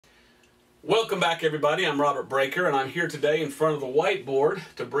Welcome back, everybody. I'm Robert Breaker, and I'm here today in front of the whiteboard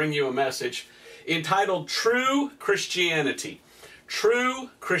to bring you a message entitled True Christianity. True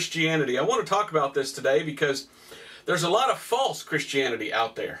Christianity. I want to talk about this today because there's a lot of false Christianity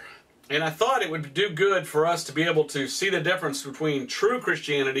out there. And I thought it would do good for us to be able to see the difference between true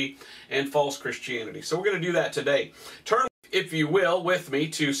Christianity and false Christianity. So we're going to do that today. Turn, if you will, with me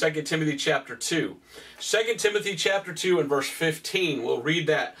to 2 Timothy chapter 2. 2 Timothy chapter 2 and verse 15. We'll read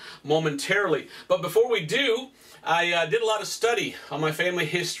that momentarily. But before we do, I did a lot of study on my family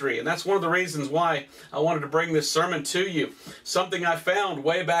history, and that's one of the reasons why I wanted to bring this sermon to you. Something I found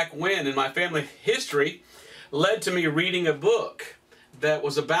way back when in my family history led to me reading a book that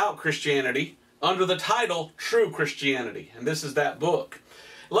was about Christianity under the title True Christianity, and this is that book.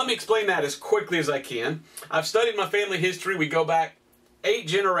 Let me explain that as quickly as I can. I've studied my family history. We go back 8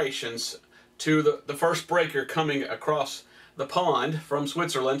 generations to the first breaker coming across the pond from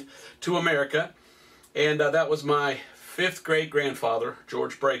Switzerland to America, and that was my 5th great-grandfather,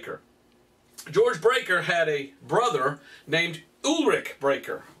 George Breaker. George Breaker had a brother named Ulrich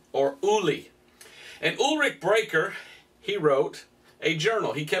Breaker, or Uli. And Ulrich Breaker, he wrote a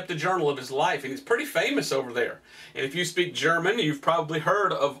journal. He kept a journal of his life, and he's pretty famous over there. And if you speak German, you've probably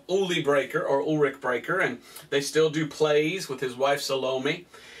heard of Uli Breaker or Ulrich Breaker, and they still do plays with his wife Salome.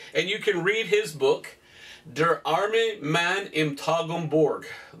 And you can read his book, Der arme Mann im Toggenburg,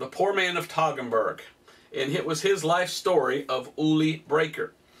 The Poor Man of Toggenburg. And it was his life story of Uli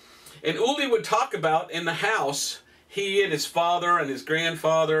Breaker. And Uli would talk about in the house, he and his father and his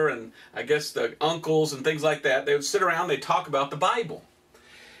grandfather and I guess the uncles and things like that, they would sit around, they'd talk about the Bible.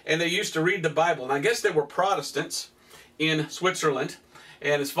 And they used to read the Bible. And I guess they were Protestants in Switzerland.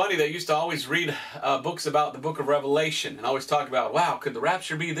 And it's funny, they used to always read books about the book of Revelation and always talk about, wow, could the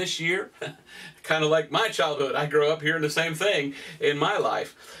rapture be this year? Kind of like my childhood. I grew up hearing the same thing in my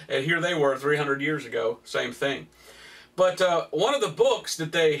life. And here they were 300 years ago, same thing. But one of the books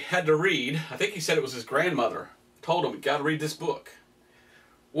that they had to read, I think he said it was his grandmother, told him, you got to read this book,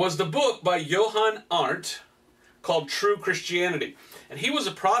 was the book by Johann Arndt called True Christianity. And he was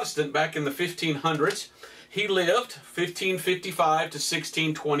a Protestant back in the 1500s. He lived 1555 to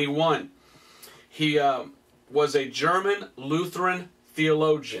 1621. He was a German Lutheran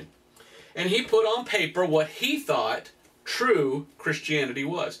theologian. And he put on paper what he thought true Christianity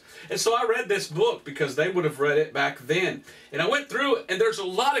was. And so I read this book because they would have read it back then. And I went through it, and there's a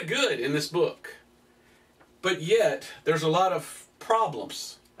lot of good in this book. But yet, there's a lot of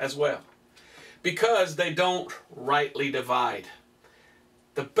problems as well, because they don't rightly divide.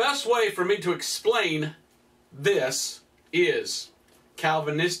 The best way for me to explain this is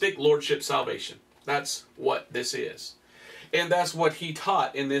Calvinistic Lordship Salvation. That's what this is. And that's what he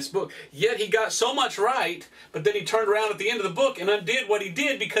taught in this book. Yet he got so much right, but then he turned around at the end of the book and undid what he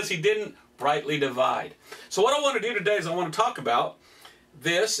did because he didn't rightly divide. So what I want to do today is I want to talk about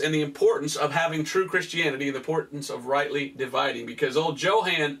this and the importance of having true Christianity and the importance of rightly dividing, because old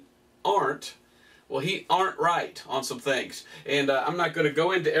Johann Arndt, well, he aren't right on some things. And I'm not going to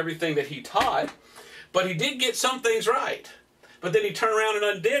go into everything that he taught, but he did get some things right. But then he turned around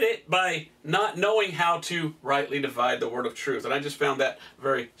and undid it by not knowing how to rightly divide the word of truth. And I just found that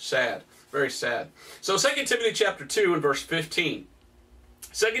very sad, very sad. So 2 Timothy chapter 2 and verse 15.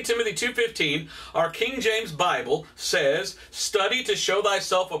 2 Timothy 2:15, our King James Bible says, study to show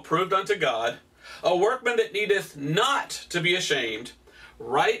thyself approved unto God, a workman that needeth not to be ashamed,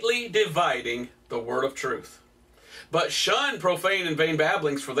 rightly dividing the word of truth. But shun profane and vain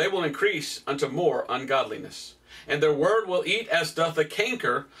babblings, for they will increase unto more ungodliness. And their word will eat as doth the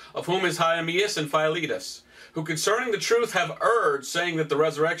canker, of whom is Hymenaeus and Philetus, who concerning the truth have erred, saying that the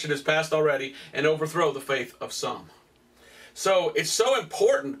resurrection is past already, and overthrow the faith of some. So it's so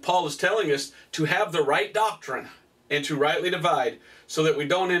important, Paul is telling us, to have the right doctrine and to rightly divide so that we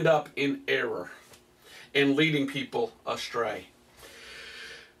don't end up in error and leading people astray.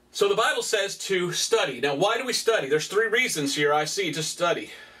 So the Bible says to study. Now, why do we study? There's 3 reasons here I see to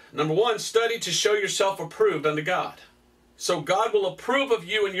study. Number 1, study to show yourself approved unto God. So God will approve of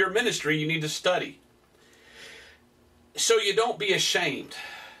you and your ministry. You need to study. So you don't be ashamed.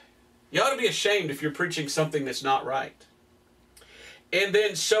 You ought to be ashamed if you're preaching something that's not right. And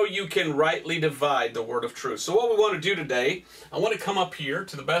then so you can rightly divide the word of truth. So what we want to do today, I want to come up here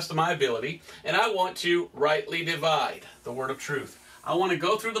to the best of my ability, and I want to rightly divide the word of truth. I want to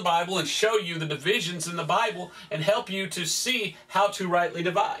go through the Bible and show you the divisions in the Bible and help you to see how to rightly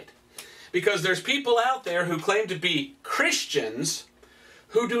divide. Because there's people out there who claim to be Christians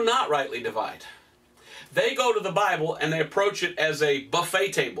who do not rightly divide. They go to the Bible and they approach it as a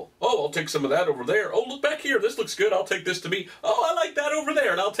buffet table. Oh, I'll take some of that over there. Oh, look back here. This looks good. I'll take this to me. Oh, I like that over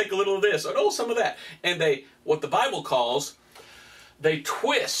there, and I'll take a little of this. And oh, some of that. And they, what the Bible calls, they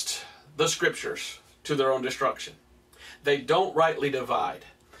twist the Scriptures to their own destruction. They don't rightly divide.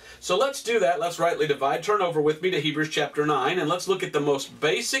 So let's do that. Let's rightly divide. Turn over with me to Hebrews chapter 9, and let's look at the most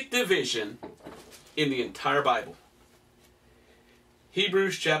basic division in the entire Bible.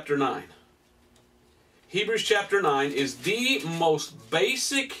 Hebrews chapter 9. Hebrews chapter 9 is the most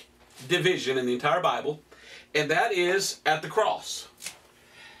basic division in the entire Bible, and that is at the cross.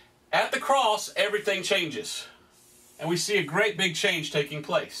 At the cross, everything changes. And we see a great big change taking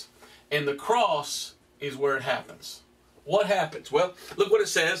place. And the cross is where it happens. What happens? Well, look what it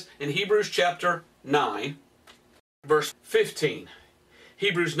says in Hebrews chapter 9, verse 15.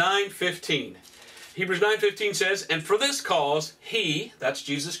 Hebrews 9:15. Hebrews 9:15 says, "And for this cause, he," that's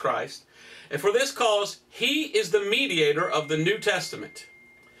Jesus Christ, "and for this cause, he is the mediator of the New Testament,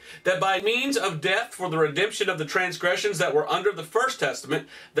 that by means of death for the redemption of the transgressions that were under the first testament,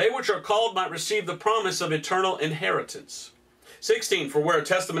 they which are called might receive the promise of eternal inheritance." 16, "For where a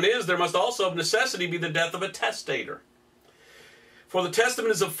testament is, there must also of necessity be the death of a testator. For the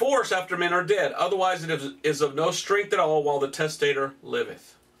testament is of force after men are dead, otherwise it is of no strength at all while the testator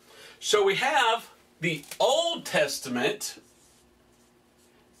liveth." So we have the Old Testament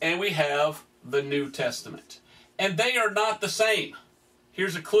and we have the New Testament. And they are not the same.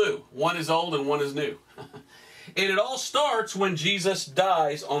 Here's a clue. One is old and one is new. And it all starts when Jesus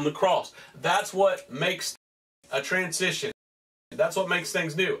dies on the cross. That's what makes a transition. That's what makes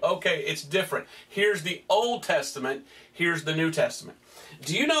things new. Okay, it's different. Here's the Old Testament. Here's the New Testament.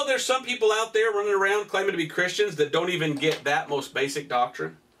 Do you know there's some people out there running around claiming to be Christians that don't even get that most basic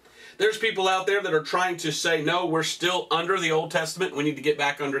doctrine? There's people out there that are trying to say, no, we're still under the Old Testament. We need to get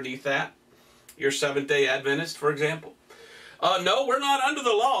back underneath that. You're Seventh-day Adventist, for example. No, we're not under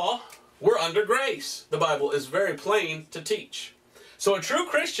the law. We're under grace. The Bible is very plain to teach. So a true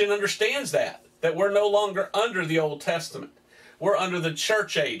Christian understands that we're no longer under the Old Testament. We're under the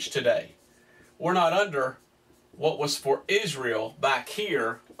church age today. We're not under what was for Israel back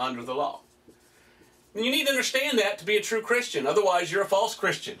here under the law. And you need to understand that to be a true Christian. Otherwise, you're a false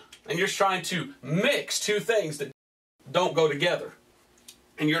Christian. And you're trying to mix two things that don't go together.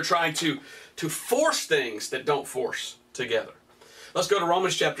 And you're trying to force things that don't force together. Let's go to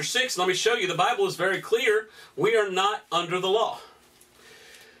Romans chapter 6. Let me show you. The Bible is very clear. We are not under the law.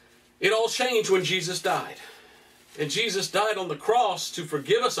 It all changed when Jesus died. And Jesus died on the cross to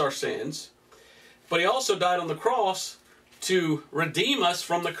forgive us our sins. But he also died on the cross to redeem us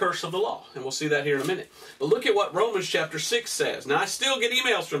from the curse of the law. And we'll see that here in a minute. But look at what Romans chapter 6 says. Now, I still get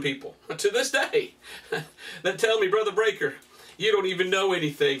emails from people to this day that tell me, Brother Breaker, you don't even know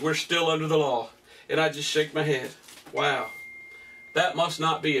anything. We're still under the law. And I just shake my head. Wow. That must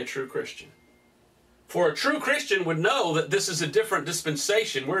not be a true Christian. For a true Christian would know that this is a different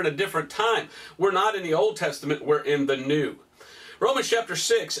dispensation. We're in a different time. We're not in the Old Testament. We're in the New. Romans chapter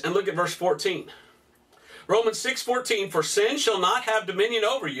 6, and look at verse 14. Romans 6:14, "For sin shall not have dominion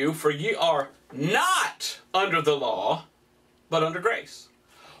over you, for ye are not under the law, but under grace."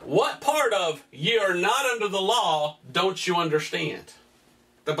 What part of ye are not under the law don't you understand?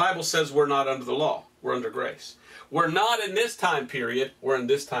 The Bible says we're not under the law. We're under grace. We're not in this time period. We're in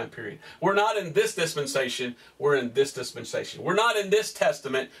this time period. We're not in this dispensation. We're in this dispensation. We're not in this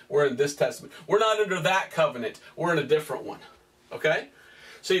testament. We're in this testament. We're not under that covenant. We're in a different one. Okay?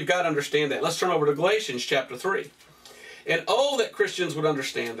 So you've got to understand that. Let's turn over to Galatians chapter 3. And oh, that Christians would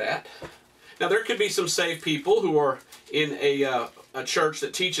understand that. Now, there could be some saved people who are in a church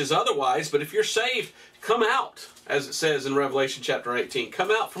that teaches otherwise, but if you're saved, come out, as it says in Revelation chapter 18. Come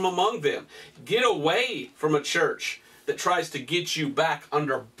out from among them. Get away from a church that tries to get you back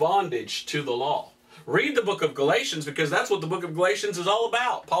under bondage to the law. Read the book of Galatians, because that's what the book of Galatians is all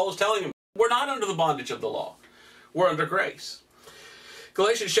about. Paul is telling them, we're not under the bondage of the law. We're under grace.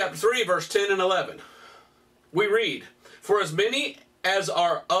 Galatians chapter 3, verse 10 and 11. We read, "For as many as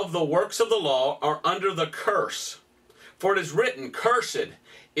are of the works of the law are under the curse. For it is written, Cursed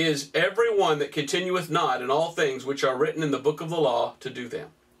is every one that continueth not in all things which are written in the book of the law to do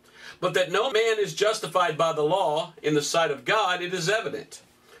them. But that no man is justified by the law in the sight of God, it is evident.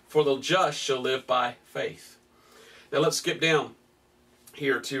 For the just shall live by faith." Now let's skip down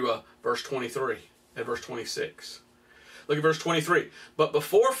here to verse 23 and verse 26. Look at verse 23. "But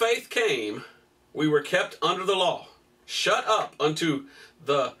before faith came, we were kept under the law, shut up unto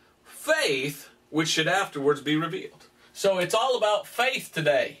the faith which should afterwards be revealed." So it's all about faith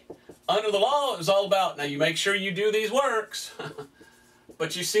today. Under the law, it was all about, now you make sure you do these works.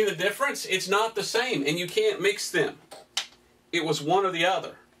 But you see the difference? It's not the same, and you can't mix them. It was one or the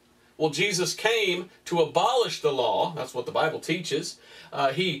other. Well, Jesus came to abolish the law. That's what the Bible teaches.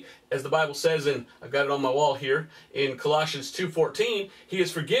 He, as the Bible says, and I've got it on my wall here, in Colossians 2:14, He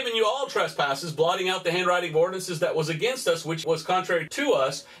has forgiven you all trespasses, blotting out the handwriting of ordinances that was against us, which was contrary to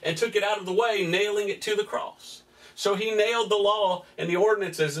us, and took it out of the way, nailing it to the cross. So He nailed the law and the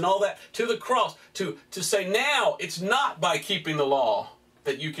ordinances and all that to the cross to say, now it's not by keeping the law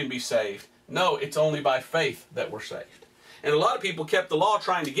that you can be saved. No, it's only by faith that we're saved. And a lot of people kept the law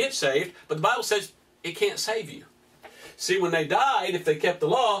trying to get saved, but the Bible says it can't save you. See, when they died, if they kept the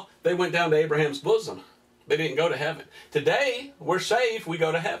law, they went down to Abraham's bosom. They didn't go to heaven. Today, we're saved, we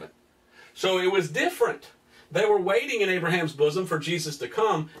go to heaven. So it was different. They were waiting in Abraham's bosom for Jesus to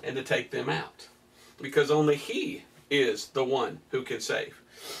come and to take them out, because only He is the one who can save.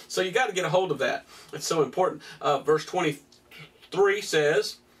 So you got to get a hold of that. It's so important. Verse 23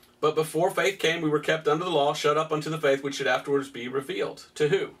 says, but before faith came, we were kept under the law, shut up unto the faith which should afterwards be revealed. To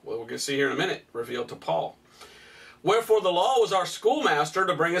who? Well, we're going to see here in a minute. Revealed to Paul. Wherefore the law was our schoolmaster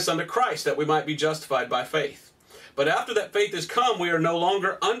to bring us unto Christ, that we might be justified by faith. But after that faith is come, we are no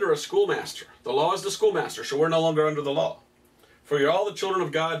longer under a schoolmaster. The law is the schoolmaster, so we're no longer under the law. For you're all the children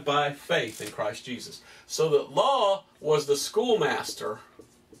of God by faith in Christ Jesus. So the law was the schoolmaster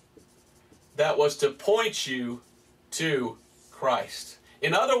that was to point you to Christ.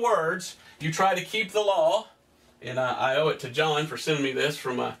 In other words, you try to keep the law, and I owe it to John for sending me this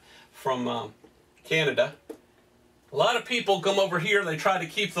from Canada. A lot of people come over here, they try to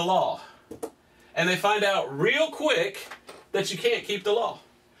keep the law, and they find out real quick that you can't keep the law.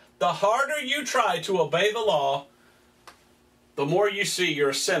 The harder you try to obey the law, the more you see you're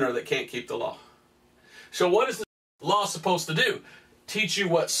a sinner that can't keep the law. So what is the law supposed to do? Teach you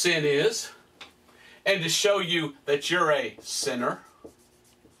what sin is, and to show you that you're a sinner.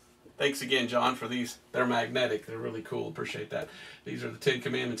 Thanks again, John, for these. They're magnetic. They're really cool. Appreciate that. These are the 10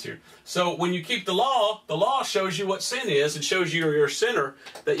 Commandments here. So when you keep the law shows you what sin is and shows you you're a sinner,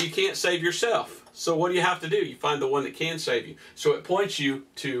 that you can't save yourself. So what do you have to do? You find the one that can save you. So it points you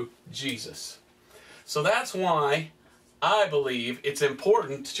to Jesus. So that's why I believe it's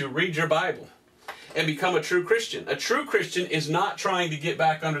important to read your Bible and become a true Christian. A true Christian is not trying to get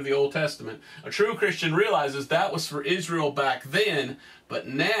back under the Old Testament. A true Christian realizes that was for Israel back then, but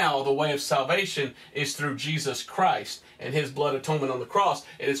now the way of salvation is through Jesus Christ and His blood atonement on the cross.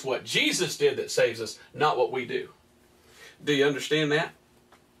 And it's what Jesus did that saves us, not what we do. Do you understand that?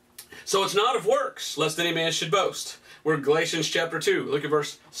 So it's not of works, lest any man should boast. We're in Galatians chapter 2. Look at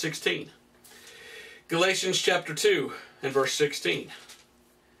verse 16. Galatians chapter 2 and verse 16.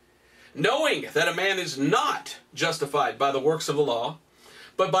 Knowing that a man is not justified by the works of the law,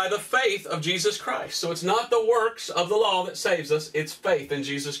 but by the faith of Jesus Christ. So it's not the works of the law that saves us, it's faith in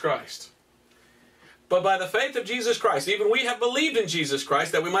Jesus Christ. But by the faith of Jesus Christ, even we have believed in Jesus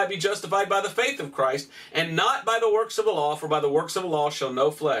Christ, that we might be justified by the faith of Christ, and not by the works of the law, for by the works of the law shall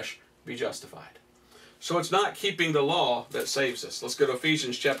no flesh be justified. So it's not keeping the law that saves us. Let's go to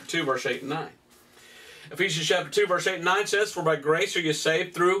Ephesians chapter 2, verse 8 and 9. Ephesians chapter 2, verse 8 and 9 says, for by grace are you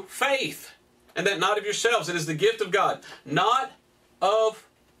saved through faith, and that not of yourselves. It is the gift of God, not of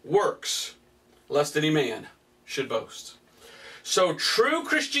works, lest any man should boast. So true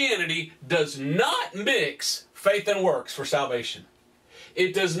Christianity does not mix faith and works for salvation.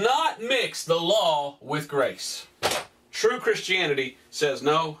 It does not mix the law with grace. True Christianity says,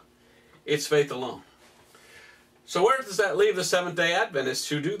 no, it's faith alone. So where does that leave the Seventh-day Adventists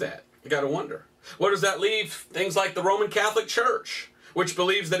who do that? You got to wonder. Where does that leave things like the Roman Catholic Church, which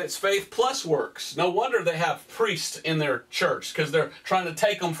believes that it's faith plus works? No wonder they have priests in their church, because they're trying to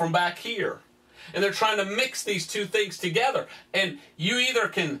take them from back here. And they're trying to mix these two things together. And you either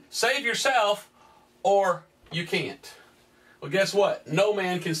can save yourself or you can't. Well, guess what? No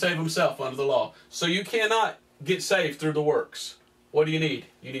man can save himself under the law. So you cannot get saved through the works. What do you need?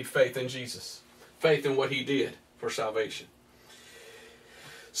 You need faith in Jesus. Faith in what He did for salvation.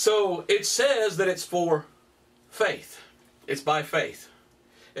 So it says that it's for faith. It's by faith.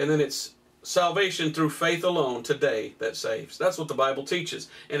 And then it's salvation through faith alone today that saves. That's what the Bible teaches.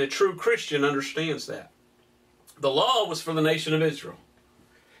 And a true Christian understands that. The law was for the nation of Israel.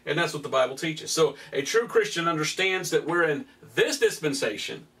 And that's what the Bible teaches. So a true Christian understands that we're in this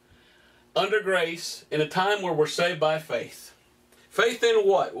dispensation, under grace, in a time where we're saved by faith. Faith in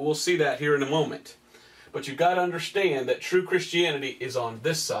what? We'll see that here in a moment. But you've got to understand that true Christianity is on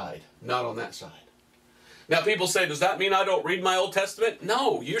this side, not on that side. Now people say, does that mean I don't read my Old Testament?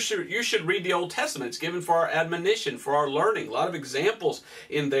 No, you should read the Old Testament. It's given for our admonition, for our learning. A lot of examples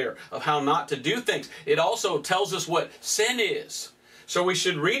in there of how not to do things. It also tells us what sin is. So we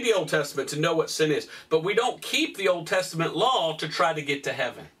should read the Old Testament to know what sin is. But we don't keep the Old Testament law to try to get to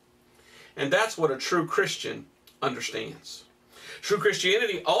heaven. And that's what a true Christian understands. True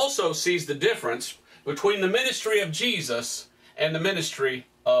Christianity also sees the difference between the ministry of Jesus and the ministry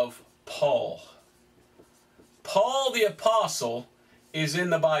of Paul. Paul the Apostle is in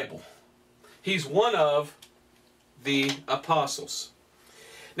the Bible. He's one of the apostles.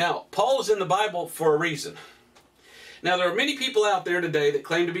 Now, Paul is in the Bible for a reason. Now, there are many people out there today that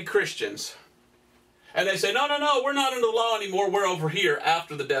claim to be Christians, and they say, no, we're not under the law anymore, we're over here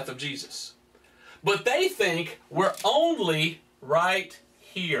after the death of Jesus. But they think we're only right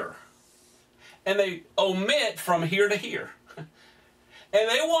here. And they omit from here to here. And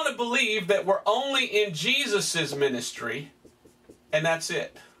they want to believe that we're only in Jesus' ministry, and that's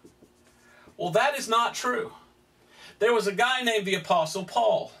it. Well, that is not true. There was a guy named the Apostle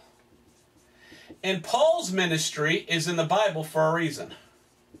Paul. And Paul's ministry is in the Bible for a reason.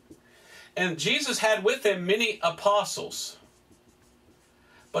 And Jesus had with him many apostles.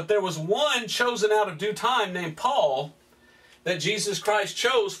 But there was one chosen out of due time named Paul that Jesus Christ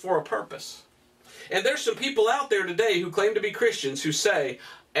chose for a purpose. And there's some people out there today who claim to be Christians who say,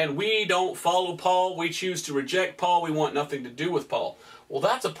 and we don't follow Paul, we choose to reject Paul, we want nothing to do with Paul. Well,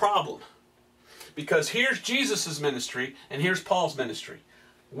 that's a problem. Because here's Jesus' ministry and here's Paul's ministry.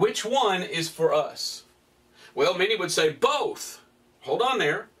 Which one is for us? Well, many would say both. Hold on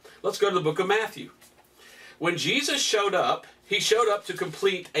there. Let's go to the book of Matthew. When Jesus showed up, he showed up to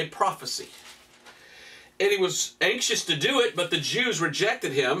complete a prophecy. And he was anxious to do it, but the Jews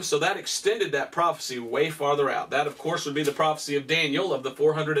rejected him, so that extended that prophecy way farther out. That, of course, would be the prophecy of Daniel of the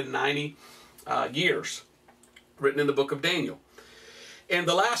 490 years, written in the book of Daniel. And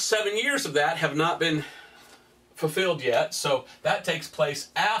the last 7 years of that have not been fulfilled yet, so that takes place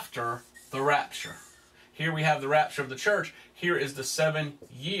after the rapture. Here we have the rapture of the church. Here is the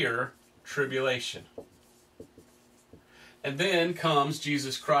 7-year tribulation. And then comes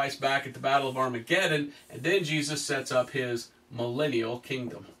Jesus Christ back at the Battle of Armageddon, and then Jesus sets up his millennial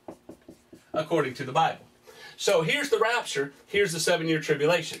kingdom, according to the Bible. So here's the rapture, here's the 7-year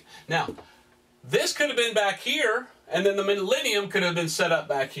tribulation. Now, this could have been back here, and then the millennium could have been set up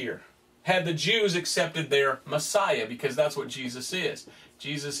back here, had the Jews accepted their Messiah, because that's what Jesus is.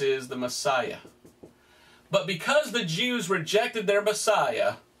 Jesus is the Messiah. But because the Jews rejected their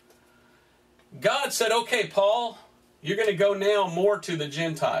Messiah, God said, okay, Paul, you're going to go now more to the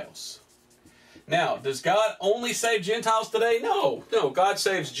Gentiles. Now, does God only save Gentiles today? No, God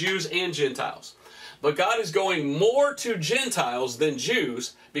saves Jews and Gentiles. But God is going more to Gentiles than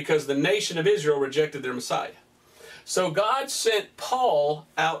Jews because the nation of Israel rejected their Messiah. So God sent Paul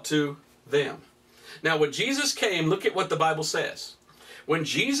out to them. Now, when Jesus came, look at what the Bible says. When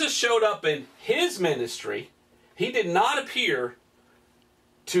Jesus showed up in his ministry, he did not appear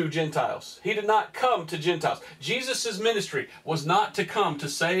to Gentiles. He did not come to Gentiles. Jesus' ministry was not to come to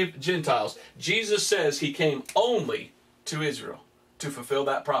save Gentiles. Jesus says he came only to Israel to fulfill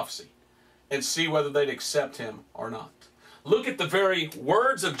that prophecy and see whether they'd accept him or not. Look at the very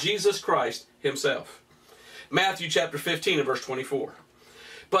words of Jesus Christ himself. Matthew chapter 15 and verse 24.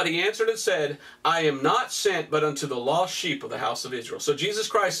 But he answered and said, I am not sent but unto the lost sheep of the house of Israel. So Jesus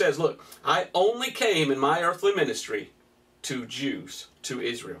Christ says, look, I only came in my earthly ministry to Jews, to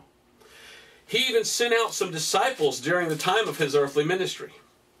Israel. He even sent out some disciples during the time of his earthly ministry.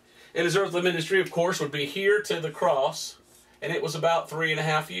 And his earthly ministry, of course, would be here to the cross, and it was about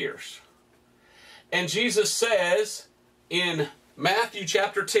 3.5 years. And Jesus says in Matthew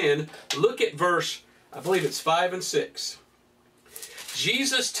chapter 10, look at verse, I believe it's 5 and 6.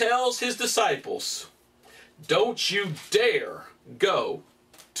 Jesus tells his disciples, don't you dare go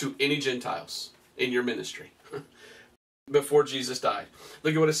to any Gentiles in your ministry. Before Jesus died.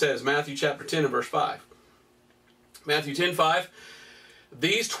 Look at what it says, Matthew chapter 10 and verse 5. Matthew 10:5.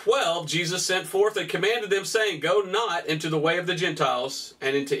 These 12 Jesus sent forth and commanded them, saying, go not into the way of the Gentiles,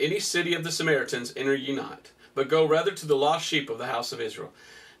 and into any city of the Samaritans enter ye not, but go rather to the lost sheep of the house of Israel.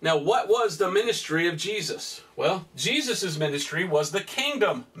 Now, what was the ministry of Jesus? Well, Jesus' ministry was the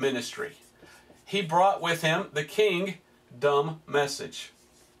kingdom ministry. He brought with him the kingdom message.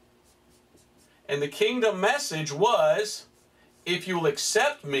 And the kingdom message was, if you will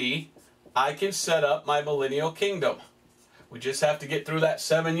accept me, I can set up my millennial kingdom. We just have to get through that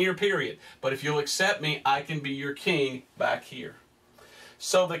 7-year period. But if you'll accept me, I can be your king back here.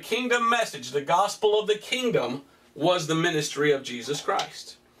 So the kingdom message, the gospel of the kingdom, was the ministry of Jesus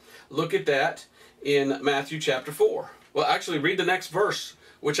Christ. Look at that in Matthew chapter 4. Well, actually, read the next verse,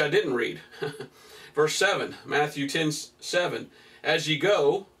 which I didn't read. Verse 7, Matthew 10:7. As ye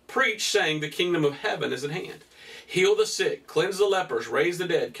go, preach, saying, the kingdom of heaven is at hand. Heal the sick, cleanse the lepers, raise the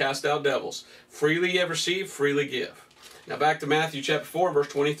dead, cast out devils. Freely you have received, freely give. Now back to Matthew chapter 4, verse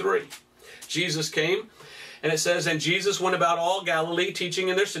 23. Jesus came, and it says, and Jesus went about all Galilee, teaching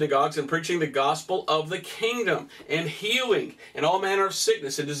in their synagogues and preaching the gospel of the kingdom and healing and all manner of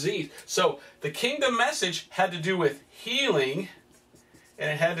sickness and disease. So the kingdom message had to do with healing, and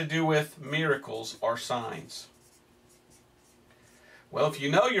it had to do with miracles or signs. Well, if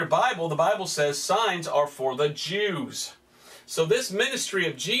you know your Bible, the Bible says signs are for the Jews. So this ministry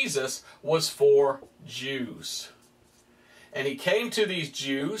of Jesus was for Jews. And he came to these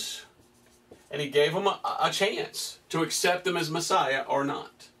Jews, and he gave them a chance to accept him as Messiah or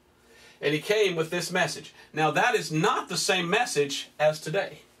not. And he came with this message. Now that is not the same message as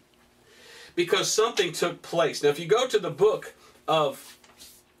today, because something took place. Now if you go to the book of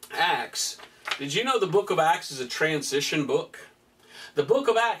Acts, did you know the book of Acts is a transition book? The book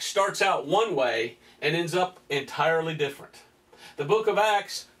of Acts starts out one way and ends up entirely different. The book of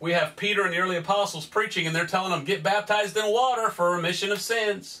Acts, we have Peter and the early apostles preaching, and they're telling them, get baptized in water for remission of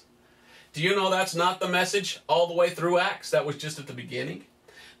sins. Do you know that's not the message all the way through Acts? That was just at the beginning.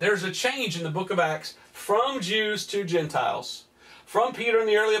 There's a change in the book of Acts from Jews to Gentiles, from Peter and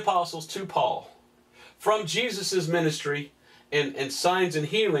the early apostles to Paul, from Jesus' ministry and signs and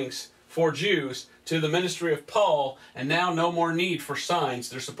healings for Jews to the ministry of Paul, and now no more need for signs.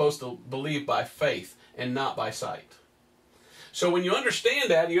 They're supposed to believe by faith and not by sight. So when you understand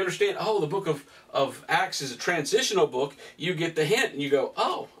that, you understand, oh, the book of Acts is a transitional book, you get the hint and you go,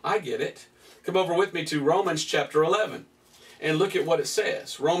 oh, I get it. Come over with me to Romans chapter 11 and look at what it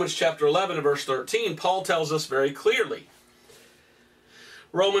says. Romans chapter 11 and verse 13, Paul tells us very clearly.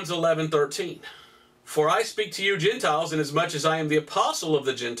 Romans 11:13. For I speak to you Gentiles, inasmuch as I am the apostle of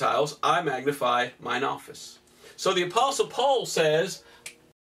the Gentiles, I magnify mine office. So the apostle Paul says,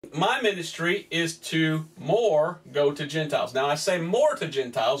 my ministry is to more go to Gentiles. Now I say more to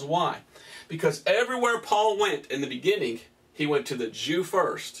Gentiles. Why? Because everywhere Paul went in the beginning, he went to the Jew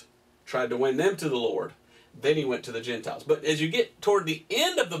first, tried to win them to the Lord. Then he went to the Gentiles. But as you get toward the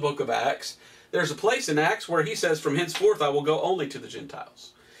end of the book of Acts, there's a place in Acts where he says, from henceforth I will go only to the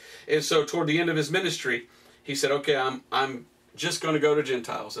Gentiles. And so toward the end of his ministry, he said, okay, I'm just going to go to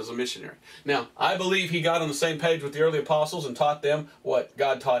Gentiles as a missionary. Now, I believe he got on the same page with the early apostles and taught them what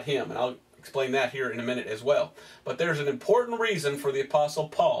God taught him. And I'll explain that here in a minute as well. But there's an important reason for the apostle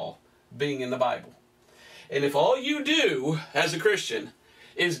Paul being in the Bible. And if all you do as a Christian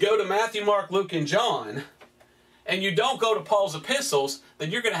is go to Matthew, Mark, Luke, and John, and you don't go to Paul's epistles, then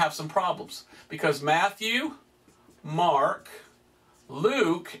you're going to have some problems. Because Matthew, Mark,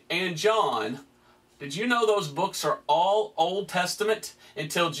 Luke, and John, did you know those books are all Old Testament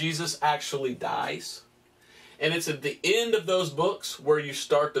until Jesus actually dies? And it's at the end of those books where you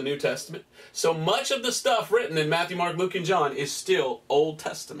start the New Testament. So much of the stuff written in Matthew, Mark, Luke, and John is still Old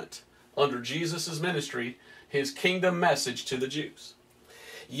Testament under Jesus' ministry, his kingdom message to the Jews.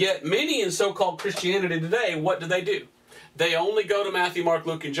 Yet many in so-called Christianity today, what do? They only go to Matthew, Mark,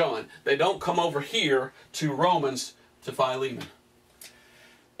 Luke, and John. They don't come over here to Romans, to Philemon,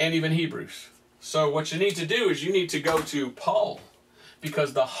 and even Hebrews. So what you need to do is you need to go to Paul,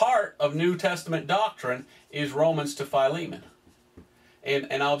 because the heart of New Testament doctrine is Romans to Philemon.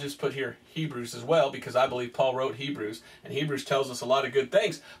 And I'll just put here Hebrews as well, because I believe Paul wrote Hebrews, and Hebrews tells us a lot of good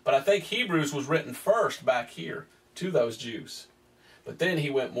things. But I think Hebrews was written first back here to those Jews. But then he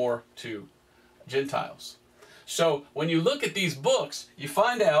went more to Gentiles. So when you look at these books, you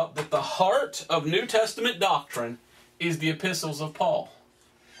find out that the heart of New Testament doctrine is the epistles of Paul.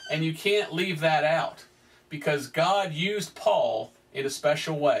 And you can't leave that out, because God used Paul in a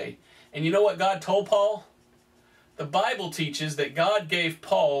special way. And you know what God told Paul? The Bible teaches that God gave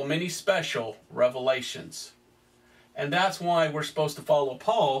Paul many special revelations. And that's why we're supposed to follow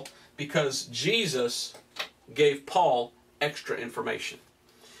Paul, because Jesus gave Paul extra information.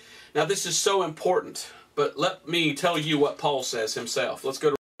 Now this is so important, but let me tell you what Paul says himself. Let's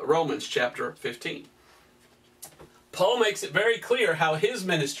go to Romans chapter 15. Paul makes it very clear how his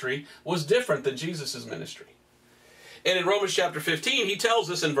ministry was different than Jesus' ministry. And in Romans chapter 15, he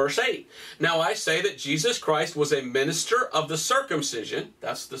tells us in verse 8, now I say that Jesus Christ was a minister of the circumcision,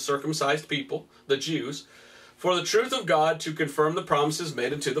 that's the circumcised people, the Jews, for the truth of God to confirm the promises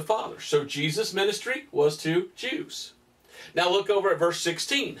made unto the fathers. So Jesus' ministry was to Jews. Now look over at verse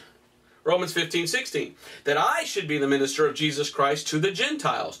 16. Romans 15:16, that I should be the minister of Jesus Christ to the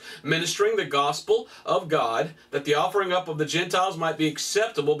Gentiles, ministering the gospel of God, that the offering up of the Gentiles might be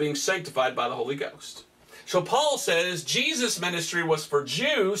acceptable, being sanctified by the Holy Ghost. So Paul says Jesus' ministry was for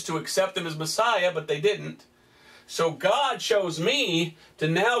Jews to accept him as Messiah, but they didn't. So God chose me to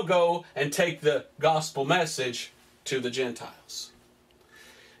now go and take the gospel message to the Gentiles.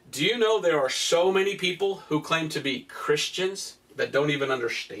 Do you know there are so many people who claim to be Christians that don't even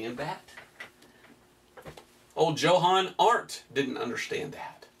understand that? Old Johann Arndt didn't understand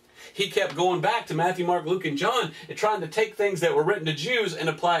that. He kept going back to Matthew, Mark, Luke, and John and trying to take things that were written to Jews and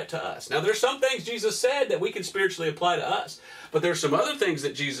apply it to us. Now, there's some things Jesus said that we can spiritually apply to us, but there's some other things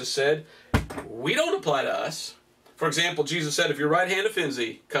that Jesus said we don't apply to us. For example, Jesus said, if your right hand offends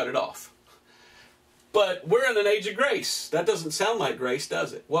thee, cut it off. But we're in an age of grace. That doesn't sound like grace,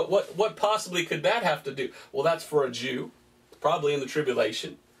 does it? What possibly could that have to do? Well, that's for a Jew, probably in the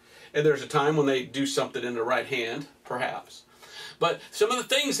tribulation. And there's a time when they do something in their right hand, perhaps. But some of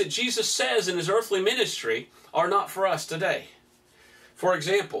the things that Jesus says in his earthly ministry are not for us today. For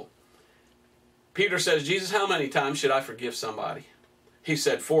example, Peter says, Jesus, how many times should I forgive somebody? He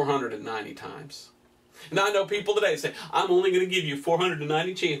said 490 times. And I know people today say, I'm only going to give you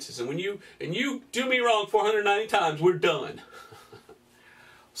 490 chances. And when you do me wrong 490 times, we're done.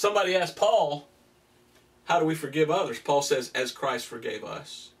 Somebody asked Paul, how do we forgive others? Paul says, as Christ forgave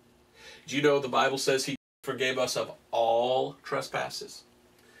us. Do you know the Bible says he forgave us of all trespasses?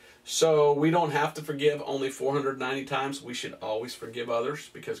 So we don't have to forgive only 490 times. We should always forgive others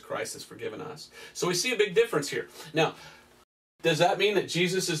because Christ has forgiven us. So we see a big difference here. Now, does that mean that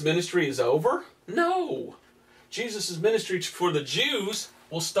Jesus' ministry is over? No. Jesus' ministry for the Jews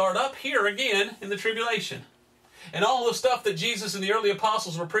will start up here again in the tribulation. And all the stuff that Jesus and the early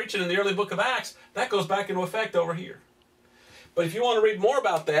apostles were preaching in the early book of Acts, that goes back into effect over here. But if you want to read more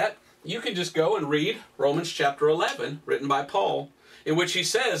about that, you can just go and read Romans chapter 11, written by Paul, in which he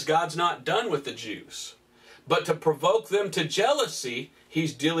says God's not done with the Jews. But to provoke them to jealousy,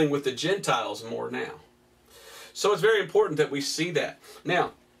 he's dealing with the Gentiles more now. So it's very important that we see that.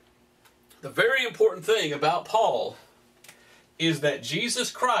 Now, the very important thing about Paul is that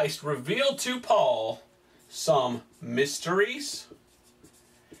Jesus Christ revealed to Paul some mysteries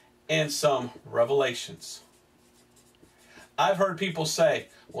and some revelations. I've heard people say,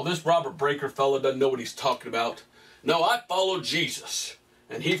 well, this Robert Breaker fellow doesn't know what he's talking about. No, I follow Jesus,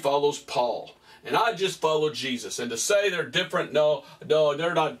 and he follows Paul. And I just follow Jesus. And to say they're different, no,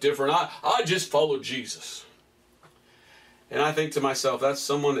 they're not different. I just follow Jesus. And I think to myself, that's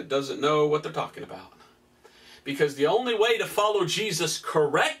someone that doesn't know what they're talking about. Because the only way to follow Jesus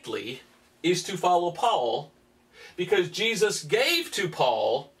correctly is to follow Paul, because Jesus gave to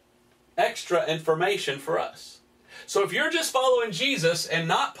Paul extra information for us. So if you're just following Jesus and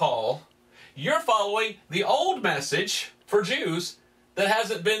not Paul, you're following the old message for Jews that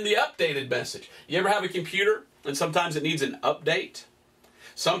hasn't been the updated message. You ever have a computer and sometimes it needs an update?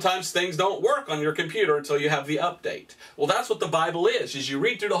 Sometimes things don't work on your computer until you have the update. Well, that's what the Bible is. As you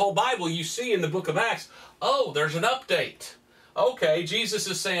read through the whole Bible, you see in the book of Acts, oh, there's an update. Okay, Jesus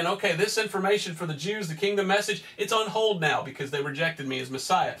is saying, okay, this information for the Jews, the kingdom message, it's on hold now because they rejected me as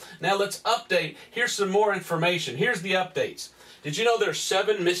Messiah. Now let's update. Here's some more information. Here's the updates. Did you know there's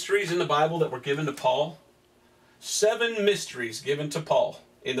 7 mysteries in the Bible that were given to Paul? 7 mysteries given to Paul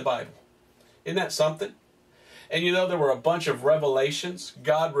in the Bible. Isn't that something? And you know there were a bunch of revelations.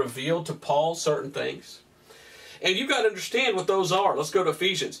 God revealed to Paul certain things. And you've got to understand what those are. Let's go to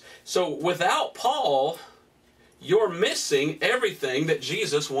Ephesians. So without Paul, you're missing everything that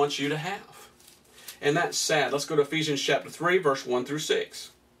Jesus wants you to have. And that's sad. Let's go to Ephesians chapter 3, verse 1 through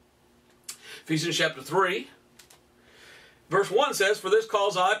 6. Ephesians chapter 3, verse 1 says, For this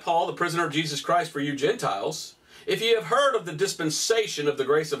cause I, Paul, the prisoner of Jesus Christ for you Gentiles, if ye have heard of the dispensation of the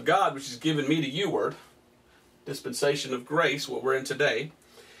grace of God, which is given me to youward, dispensation of grace, what we're in today,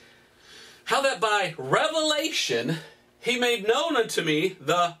 how that by revelation he made known unto me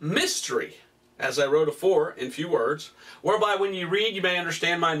the mystery, as I wrote afore in few words, whereby when you read you may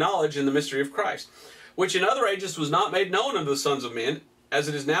understand my knowledge in the mystery of Christ, which in other ages was not made known unto the sons of men, as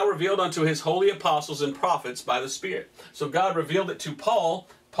it is now revealed unto his holy apostles and prophets by the Spirit. So God revealed it to Paul.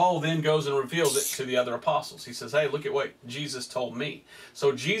 Paul then goes and reveals it to the other apostles. He says, hey, look at what Jesus told me.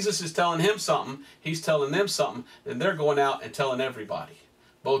 So Jesus is telling him something, he's telling them something, and they're going out and telling everybody,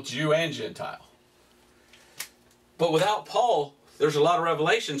 both Jew and Gentile. But without Paul, there's a lot of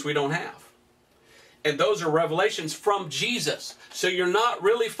revelations we don't have. And those are revelations from Jesus. So you're not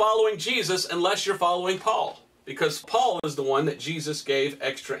really following Jesus unless you're following Paul, because Paul is the one that Jesus gave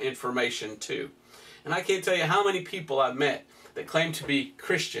extra information to. And I can't tell you how many people I've met that claim to be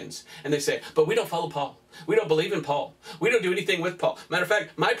Christians, and they say, but we don't follow Paul. We don't believe in Paul. We don't do anything with Paul. Matter of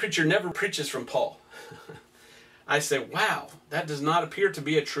fact, my preacher never preaches from Paul. I say, wow, that does not appear to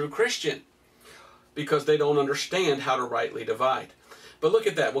be a true Christian, because they don't understand how to rightly divide. But look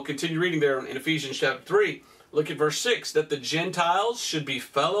at that. We'll continue reading there in Ephesians chapter 3, Look at verse 6, that the Gentiles should be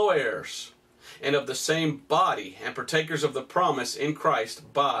fellow heirs and of the same body and partakers of the promise in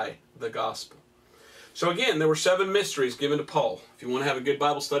Christ by the gospel. So again, there were 7 mysteries given to Paul. If you want to have a good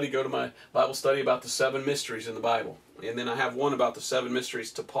Bible study, go to my Bible study about the 7 mysteries in the Bible. And then I have one about the 7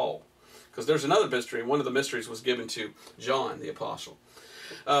 mysteries to Paul. Because there's another mystery. One of the mysteries was given to John the Apostle.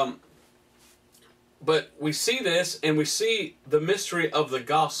 But we see this, and we see the mystery of the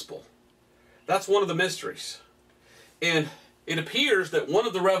gospel. That's one of the mysteries. And it appears that one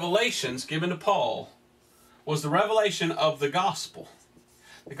of the revelations given to Paul was the revelation of the gospel.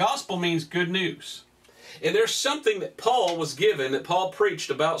 The gospel means good news. And there's something that Paul was given, that Paul preached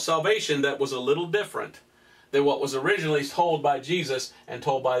about salvation, that was a little different than what was originally told by Jesus and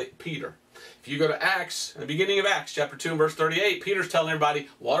told by Peter. If you go to Acts, in the beginning of Acts, chapter 2 and verse 38, Peter's telling everybody,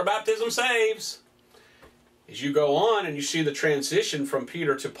 water baptism saves. As you go on and you see the transition from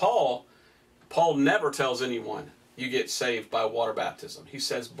Peter to Paul, Paul never tells anyone you get saved by water baptism. He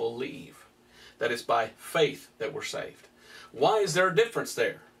says believe, that it's by faith that we're saved. Why is there a difference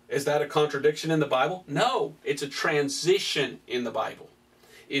there? Is that a contradiction in the Bible? No, it's a transition in the Bible.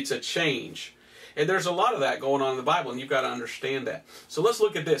 It's a change. And there's a lot of that going on in the Bible, and you've got to understand that. So let's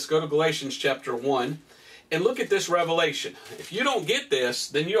look at this. Go to Galatians chapter 1 and look at this revelation. If you don't get this,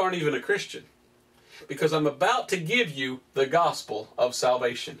 then you aren't even a Christian. Because I'm about to give you the gospel of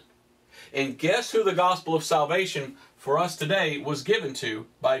salvation. And guess who the gospel of salvation for us today was given to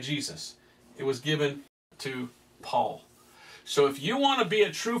by Jesus? It was given to Paul. So if you want to be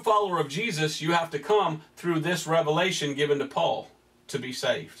a true follower of Jesus, you have to come through this revelation given to Paul to be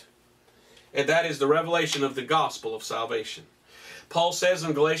saved. And that is the revelation of the gospel of salvation. Paul says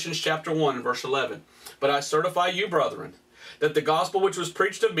in Galatians chapter 1 verse 11, "But I certify you, brethren, that the gospel which was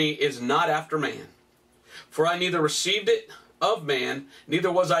preached of me is not after man. For I neither received it of man,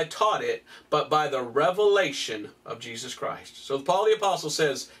 neither was I taught it, but by the revelation of Jesus Christ." So Paul the Apostle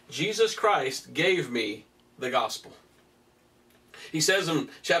says, Jesus Christ gave me the gospel. He says in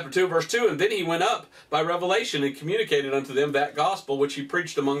chapter 2, verse 2, "And then he went up by revelation and communicated unto them that gospel which he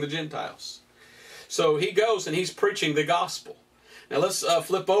preached among the Gentiles." So he goes and he's preaching the gospel. Now let's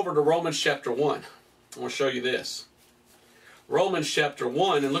flip over to Romans chapter 1. I want to show you this. Romans chapter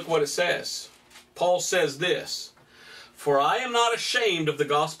 1, and look what it says. Paul says this, "For I am not ashamed of the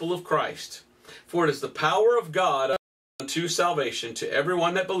gospel of Christ, for it is the power of God unto salvation to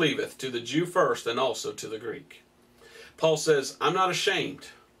everyone that believeth, to the Jew first, and also to the Greek." Paul says, I'm not ashamed.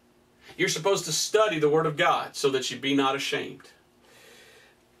 You're supposed to study the Word of God so that you be not ashamed.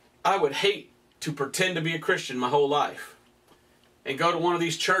 I would hate to pretend to be a Christian my whole life and go to one of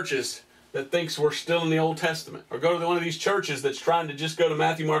these churches that thinks we're still in the Old Testament, or go to one of these churches that's trying to just go to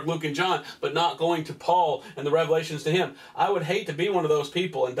Matthew, Mark, Luke, and John, but not going to Paul and the revelations to him. I would hate to be one of those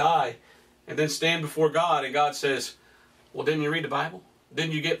people and die and then stand before God and God says, well, didn't you read the Bible?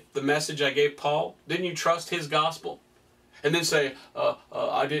 Didn't you get the message I gave Paul? Didn't you trust his gospel? And then say,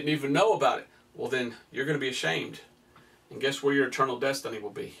 I didn't even know about it. Well, then you're going to be ashamed. And guess where your eternal destiny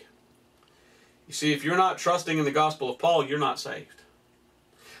will be? You see, if you're not trusting in the gospel of Paul, you're not saved.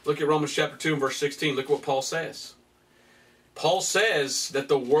 Look at Romans chapter 2 and verse 16. Look what Paul says. Paul says that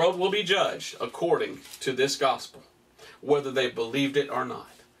the world will be judged according to this gospel, whether they believed it or not.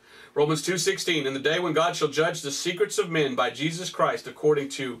 Romans 2:16, "In the day when God shall judge the secrets of men by Jesus Christ according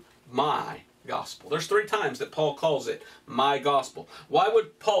to my gospel." There's 3 times that Paul calls it my gospel. Why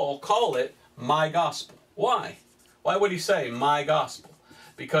would Paul call it my gospel? Why? Why would he say my gospel?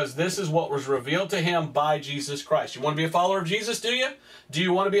 Because this is what was revealed to him by Jesus Christ. You want to be a follower of Jesus, do you? Do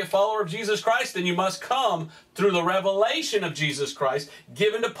you want to be a follower of Jesus Christ? Then you must come through the revelation of Jesus Christ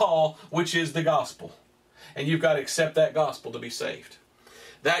given to Paul, which is the gospel. And you've got to accept that gospel to be saved.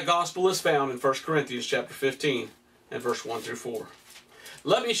 That gospel is found in 1 Corinthians chapter 15 and verse 1 through 4.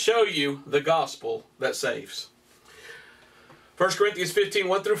 Let me show you the gospel that saves. 1 Corinthians 15,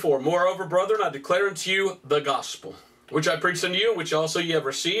 1 through 4. "Moreover, brethren, I declare unto you the gospel, which I preached unto you, which also ye have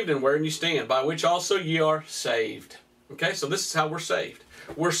received, and wherein you stand, by which also ye are saved." Okay, so this is how we're saved.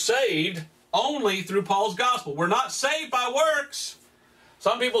 We're saved only through Paul's gospel. We're not saved by works.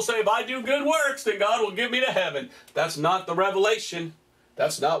 Some people say, if I do good works, then God will give me to heaven. That's not the revelation.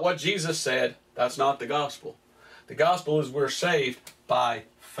 That's not what Jesus said. That's not the gospel. The gospel is we're saved by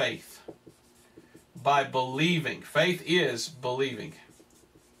faith. By believing. Faith is believing.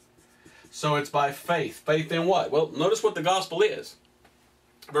 So it's by faith. Faith in what? Well, notice what the gospel is.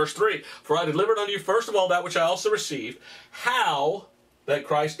 Verse 3, "For I delivered unto you first of all that which I also received, how that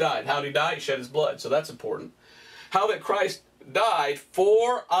Christ died." How did he die? He shed his blood. So that's important. How that Christ died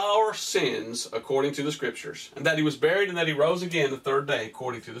for our sins according to the Scriptures, and that he was buried, and that he rose again the 3rd day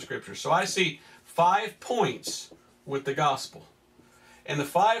according to the Scriptures. So I see 5 points with the gospel. And the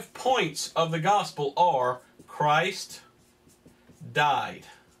 5 points of the gospel are: Christ died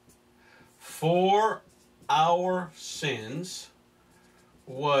for our sins,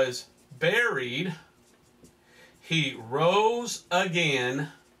 was buried, he rose again,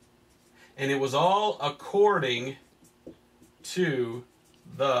 and it was all according to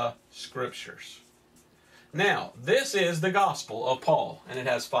the Scriptures. Now, this is the gospel of Paul, and it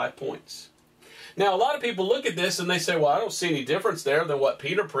has 5 points. Now, a lot of people look at this and they say, well, I don't see any difference there than what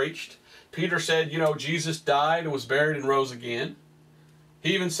Peter preached. Peter said, Jesus died and was buried and rose again.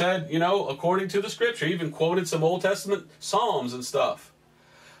 He even said, according to the Scripture. He even quoted some Old Testament Psalms and stuff.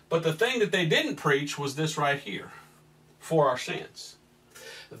 But the thing that they didn't preach was this right here: for our sins.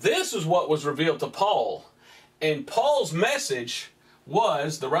 This is what was revealed to Paul. And Paul's message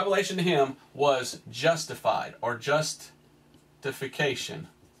was, the revelation to him was justified, or justification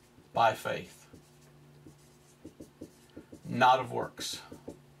by faith, not of works.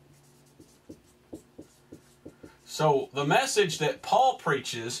 So the message that Paul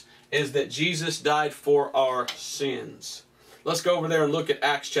preaches is that Jesus died for our sins. Let's go over there and look at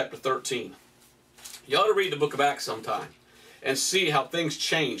Acts chapter 13. You ought to read the book of Acts sometime and see how things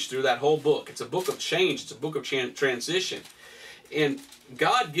change through that whole book. It's a book of change. It's a book of transition. And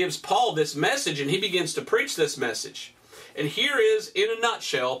God gives Paul this message, and he begins to preach this message. And here is, in a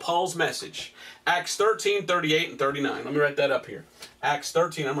nutshell, Paul's message. Acts 13, 38, and 39. Let me write that up here. Acts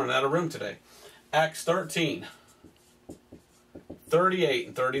 13. I'm running out of room today. Acts 13, 38,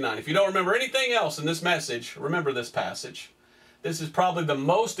 and 39. If you don't remember anything else in this message, remember this passage. This is probably the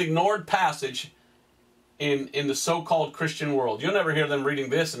most ignored passage in the so-called Christian world. You'll never hear them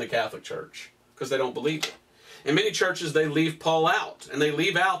reading this in the Catholic Church because they don't believe it. In many churches, they leave Paul out, and they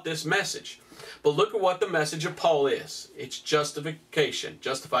leave out this message. But look at what the message of Paul is. It's justification,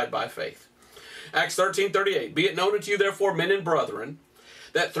 justified by faith. Acts 13:38. Be it known unto you, therefore, men and brethren,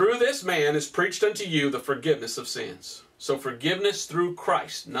 that through this man is preached unto you the forgiveness of sins. So forgiveness through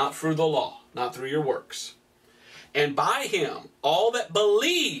Christ, not through the law, not through your works. And by him, all that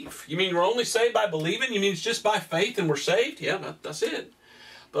believe. You mean we're only saved by believing? You mean it's just by faith and we're saved? Yeah, that's it.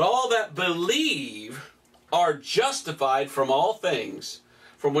 But all that believe are justified from all things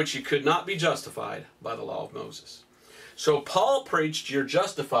from which you could not be justified by the law of Moses. So Paul preached you're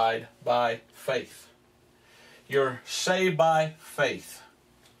justified by faith. You're saved by faith.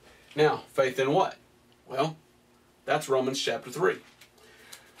 Now, faith in what? Well, that's Romans chapter 3.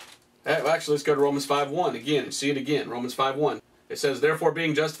 Actually, let's go to Romans 5:1 again and see it again. Romans 5:1. It says, therefore,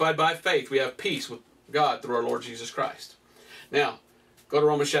 being justified by faith, we have peace with God through our Lord Jesus Christ. Now, go to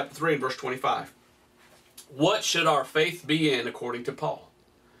Romans chapter 3 and verse 25. What should our faith be in according to Paul?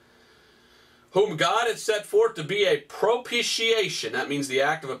 Whom God had set forth to be a propitiation. That means the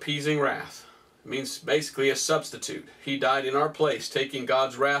act of appeasing wrath. It means basically a substitute. He died in our place, taking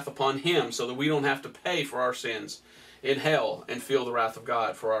God's wrath upon him so that we don't have to pay for our sins in hell and feel the wrath of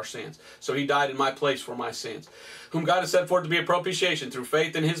God for our sins. So he died in my place for my sins. Whom God has set forth to be a propitiation through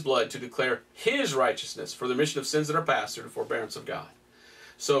faith in his blood to declare his righteousness for the remission of sins that are past through the forbearance of God.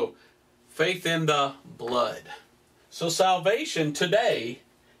 So, faith in the blood. So salvation today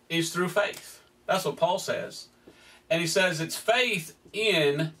is through faith. That's what Paul says. And he says it's faith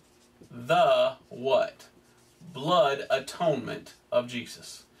in the what? Blood atonement of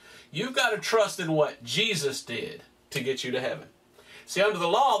Jesus. You've got to trust in what Jesus did to get you to heaven. See, under the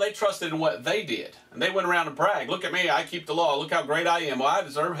law, they trusted in what they did. And they went around and bragged, look at me, I keep the law, look how great I am. Well, I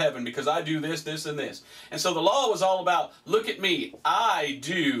deserve heaven because I do this, this, and this. And so the law was all about, look at me, I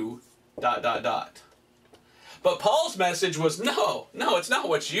do ... But Paul's message was, no, it's not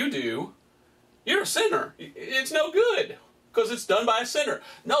what you do. You're a sinner. It's no good because it's done by a sinner.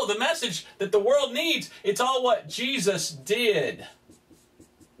 No, the message that the world needs, it's all what Jesus did.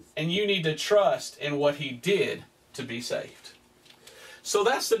 And you need to trust in what he did to be saved. So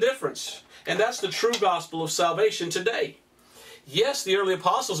that's the difference. And that's the true gospel of salvation today. Yes, the early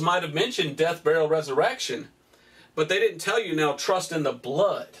apostles might have mentioned death, burial, resurrection, but they didn't tell you now trust in the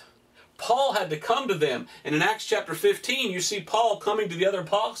blood. Paul had to come to them. And in Acts chapter 15, you see Paul coming to the other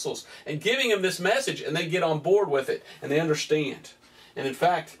apostles and giving them this message, and they get on board with it, and they understand. And in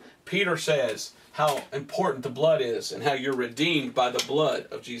fact, Peter says how important the blood is and how you're redeemed by the blood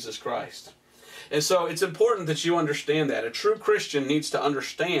of Jesus Christ. And so it's important that you understand that. A true Christian needs to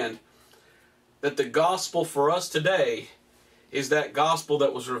understand that the gospel for us today is that gospel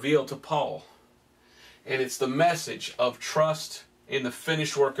that was revealed to Paul. And it's the message of trust in the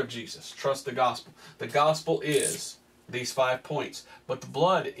finished work of Jesus. Trust the gospel. The gospel is these 5 points. But the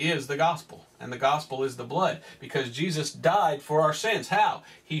blood is the gospel. And the gospel is the blood. Because Jesus died for our sins. How?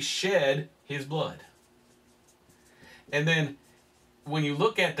 He shed his blood. And then when you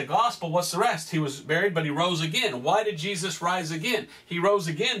look at the gospel, what's the rest? He was buried, but he rose again. Why did Jesus rise again? He rose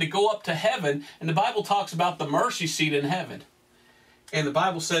again to go up to heaven. And the Bible talks about the mercy seat in heaven. And the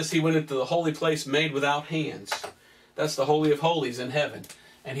Bible says he went into the holy place made without hands. That's the Holy of Holies in heaven.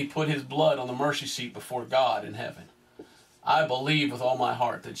 And he put his blood on the mercy seat before God in heaven. I believe with all my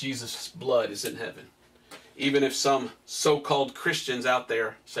heart that Jesus' blood is in heaven. Even if some so-called Christians out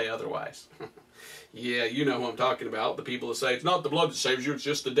there say otherwise. Yeah, you know who I'm talking about. The people that say, it's not the blood that saves you, it's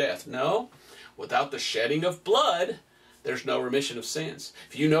just the death. No, without the shedding of blood, there's no remission of sins.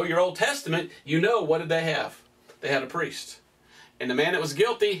 If you know your Old Testament, you know what did they have? They had a priest. And the man that was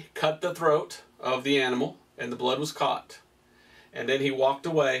guilty cut the throat of the animal, and the blood was caught. And then he walked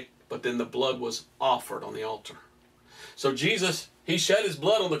away, but then the blood was offered on the altar. So Jesus, he shed his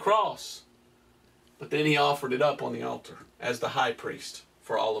blood on the cross, but then he offered it up on the altar as the high priest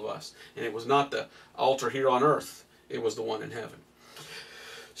for all of us. And it was not the altar here on earth. It was the one in heaven.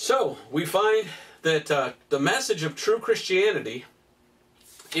 So we find that the message of true Christianity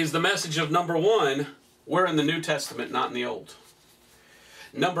is the message of, number one, we're in the New Testament, not in the Old.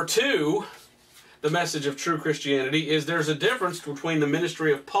 Number two, the message of true Christianity is there's a difference between the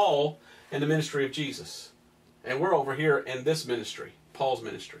ministry of Paul and the ministry of Jesus. And we're over here in this ministry, Paul's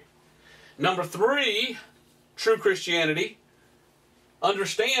ministry. Number three, true Christianity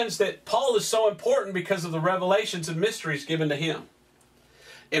understands that Paul is so important because of the revelations and mysteries given to him.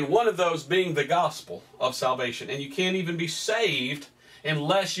 And one of those being the gospel of salvation. And you can't even be saved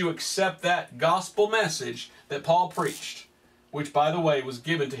unless you accept that gospel message that Paul preached, which, by the way, was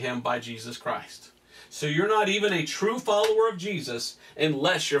given to him by Jesus Christ. So you're not even a true follower of Jesus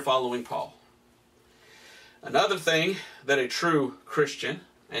unless you're following Paul. Another thing that a true Christian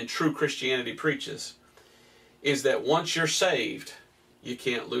and true Christianity preaches is that once you're saved, you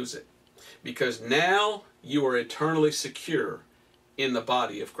can't lose it. Because now you are eternally secure in the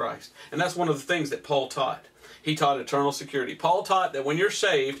body of Christ. And that's one of the things that Paul taught. He taught eternal security. Paul taught that when you're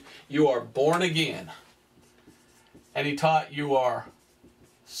saved, you are born again. And he taught you are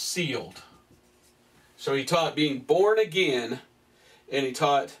sealed. So he taught being born again, and he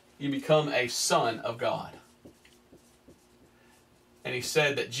taught you become a son of God. And he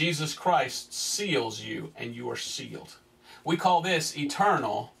said that Jesus Christ seals you, and you are sealed. We call this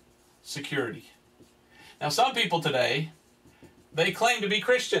eternal security. Now, some people today, they claim to be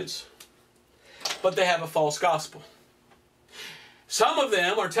Christians, but they have a false gospel. Some of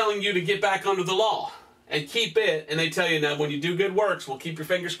them are telling you to get back under the law and keep it, and they tell you, now, when you do good works, well, keep your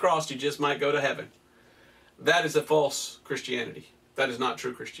fingers crossed, you just might go to heaven. That is a false Christianity. That is not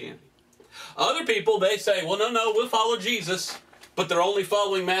true Christianity. Other people, they say, well, no, we'll follow Jesus. But they're only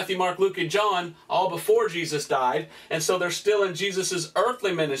following Matthew, Mark, Luke, and John all before Jesus died. And so they're still in Jesus'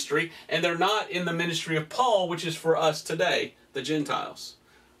 earthly ministry, and they're not in the ministry of Paul, which is for us today, the Gentiles.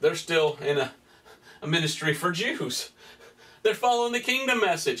 They're still in a ministry for Jews. They're following the kingdom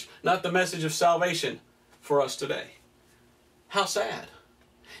message, not the message of salvation for us today. How sad.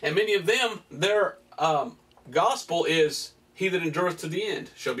 And many of them, their gospel is, he that endureth to the end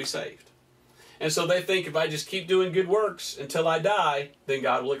shall be saved. And so they think if I just keep doing good works until I die, then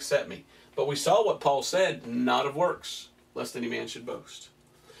God will accept me. But we saw what Paul said, not of works, lest any man should boast.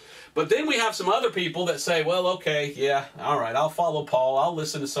 But then we have some other people that say, well, okay, yeah, all right, I'll follow Paul. I'll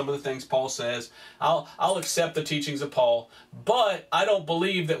listen to some of the things Paul says. I'll accept the teachings of Paul. But I don't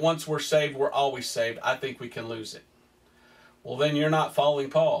believe that once we're saved, we're always saved. I think we can lose it. Well, then you're not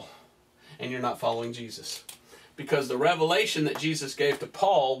following Paul, and you're not following Jesus. Because the revelation that Jesus gave to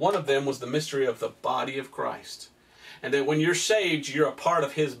Paul, one of them was the mystery of the body of Christ. And that when you're saved, you're a part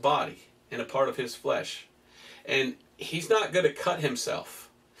of his body and a part of his flesh. And he's not going to cut himself.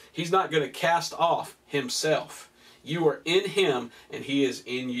 He's not going to cast off himself. You are in him and he is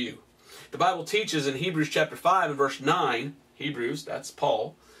in you. The Bible teaches in Hebrews chapter 5 and verse 9, Hebrews, that's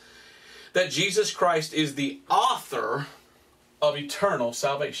Paul, that Jesus Christ is the author of eternal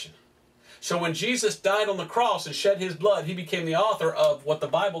salvation. So when Jesus died on the cross and shed his blood, he became the author of what the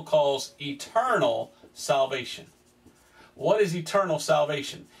Bible calls eternal salvation. What is eternal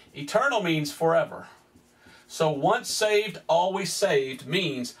salvation? Eternal means forever. So once saved, always saved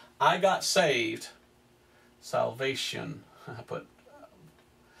means I got saved. Salvation.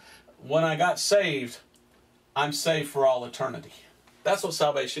 When I got saved, I'm saved for all eternity. That's what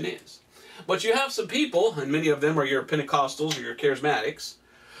salvation is. But you have some people, and many of them are your Pentecostals or your Charismatics,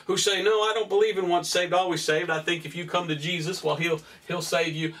 who say, no, I don't believe in once saved, always saved. I think if you come to Jesus, well, he'll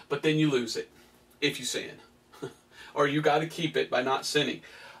save you, but then you lose it if you sin. Or you got to keep it by not sinning.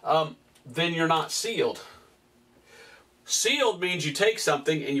 Then you're not sealed. Sealed means you take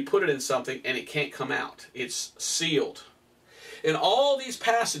something and you put it in something and it can't come out. It's sealed. And all these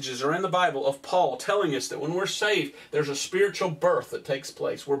passages are in the Bible of Paul telling us that when we're saved, there's a spiritual birth that takes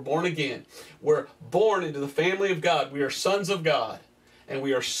place. We're born again. We're born into the family of God. We are sons of God. And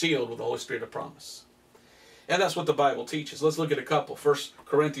we are sealed with the Holy Spirit of promise. And that's what the Bible teaches. Let's look at a couple. 1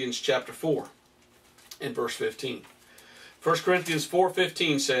 Corinthians chapter 4 and verse 15. 1 Corinthians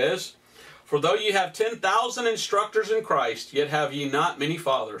 4:15 says, "For though ye have 10,000 instructors in Christ, yet have ye not many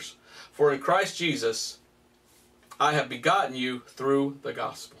fathers. For in Christ Jesus I have begotten you through the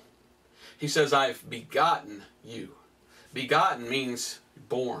gospel." He says, I have begotten you. Begotten means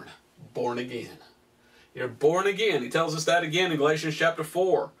born again. You're born again. He tells us that again in Galatians chapter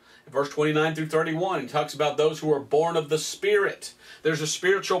 4, verse 29 through 31. He talks about those who are born of the Spirit. There's a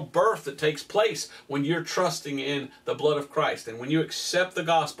spiritual birth that takes place when you're trusting in the blood of Christ. And when you accept the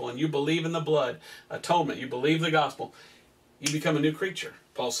gospel and you believe in the blood atonement, you believe the gospel, you become a new creature.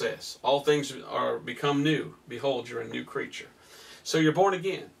 Paul says, all things are become new. Behold, you're a new creature. So you're born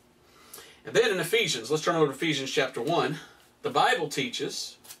again. And then in Ephesians, let's turn over to Ephesians chapter 1. The Bible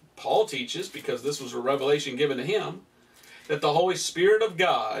teaches, Paul teaches, because this was a revelation given to him, that the Holy Spirit of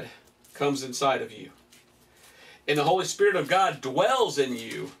God comes inside of you. And the Holy Spirit of God dwells in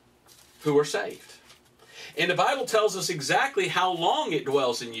you who are saved. And the Bible tells us exactly how long it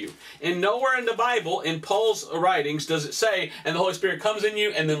dwells in you. And nowhere in the Bible, in Paul's writings, does it say, and the Holy Spirit comes in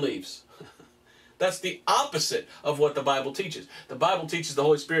you and then leaves. That's the opposite of what the Bible teaches. The Bible teaches the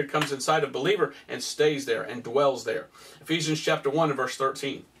Holy Spirit comes inside a believer and stays there and dwells there. Ephesians chapter 1 and verse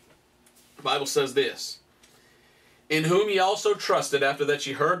 13. The Bible says this, "In whom ye also trusted after that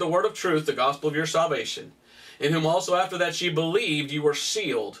ye heard the word of truth, the gospel of your salvation, in whom also after that ye believed, you were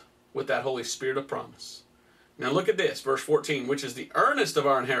sealed with that Holy Spirit of promise." Now look at this, verse 14, "which is the earnest of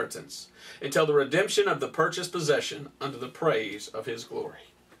our inheritance, until the redemption of the purchased possession unto the praise of his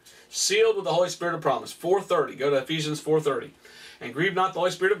glory." Sealed with the Holy Spirit of promise. 4:30, go to Ephesians 4:30. "And grieve not the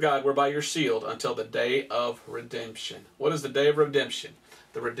Holy Spirit of God, whereby you're sealed until the day of redemption." What is the day of redemption?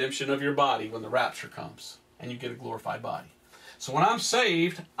 The redemption of your body when the rapture comes and you get a glorified body. So when I'm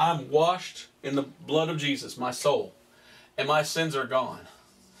saved, I'm washed in the blood of Jesus, my soul, and my sins are gone.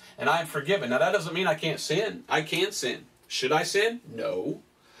 And I am forgiven. Now that doesn't mean I can't sin. I can sin. Should I sin? No.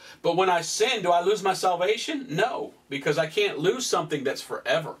 But when I sin, do I lose my salvation? No. Because I can't lose something that's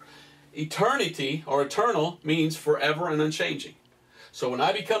forever. Eternity or eternal means forever and unchanging. So when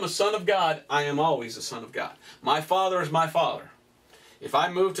I become a son of God, I am always a son of God. My Father is my Father. If I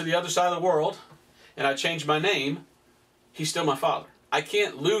move to the other side of the world and I change my name, He's still my Father. I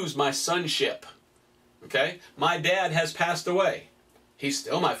can't lose my sonship. Okay? My dad has passed away. He's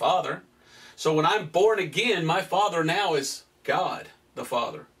still my Father. So when I'm born again, my Father now is God, the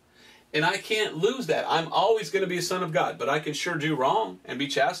Father. And I can't lose that. I'm always going to be a son of God. But I can sure do wrong and be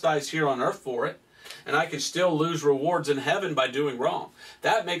chastised here on earth for it. And I can still lose rewards in heaven by doing wrong.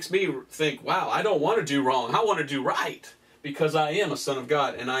 That makes me think, wow, I don't want to do wrong. I want to do right. Because I am a son of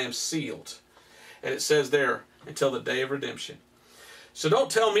God and I am sealed. And it says there, until the day of redemption. So don't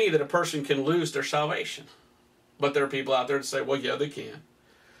tell me that a person can lose their salvation. But there are people out there that say, well, yeah, they can.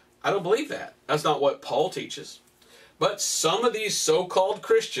 I don't believe that. That's not what Paul teaches. But some of these so-called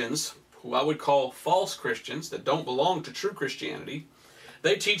Christians, who I would call false Christians that don't belong to true Christianity,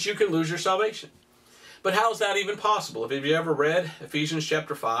 they teach you can lose your salvation. But how is that even possible? Have you ever read Ephesians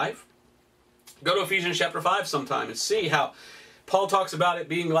chapter 5? Go to Ephesians chapter 5 sometime and see how Paul talks about it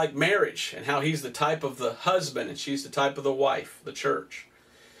being like marriage and how he's the type of the husband and she's the type of the wife, the church.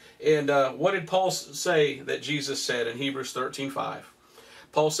 And what did Paul say that Jesus said in Hebrews 13:5?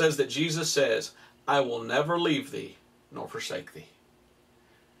 Paul says that Jesus says, I will never leave thee nor forsake thee.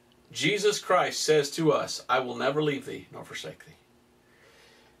 Jesus Christ says to us, I will never leave thee nor forsake thee.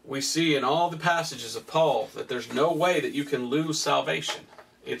 We see in all the passages of Paul that there's no way that you can lose salvation.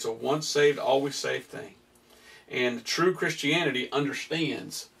 It's a once saved, always saved thing. And true Christianity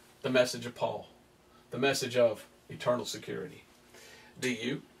understands the message of Paul, the message of eternal security. Do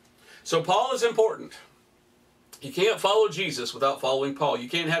you? So Paul is important. You can't follow Jesus without following Paul. You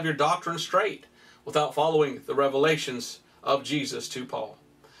can't have your doctrine straight without following the revelations of Jesus to Paul.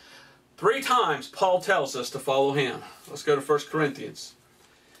 3 times Paul tells us to follow him. Let's go to 1 Corinthians.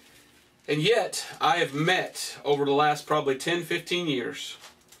 And yet, I have met over the last probably 10, 15 years,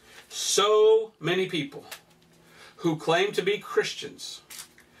 so many people who claim to be Christians,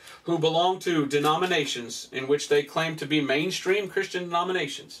 who belong to denominations in which they claim to be mainstream Christian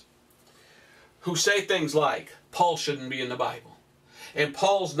denominations, who say things like, Paul shouldn't be in the Bible, and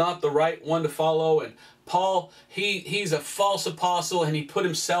Paul's not the right one to follow, and Paul, he's a false apostle, and he put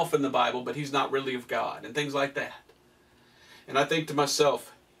himself in the Bible, but he's not really of God, and things like that. And I think to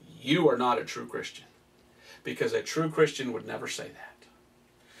myself, you are not a true Christian. Because a true Christian would never say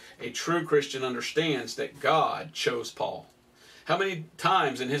that. A true Christian understands that God chose Paul. How many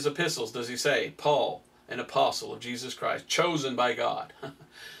times in his epistles does he say, Paul, an apostle of Jesus Christ, chosen by God,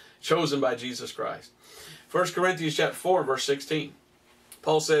 chosen by Jesus Christ? 1 Corinthians chapter 4, verse 16.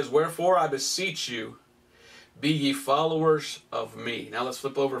 Paul says, wherefore I beseech you, be ye followers of me. Now let's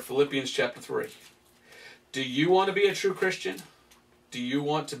flip over to Philippians chapter 3. Do you want to be a true Christian? Do you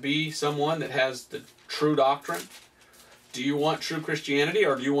want to be someone that has the true doctrine? Do you want true Christianity,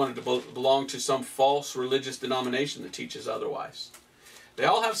 or do you want to belong to some false religious denomination that teaches otherwise? They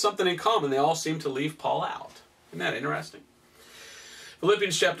all have something in common. They all seem to leave Paul out. Isn't that interesting?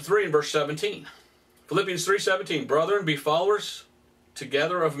 Philippians chapter 3 and verse 17. Philippians 3:17. Brethren, be followers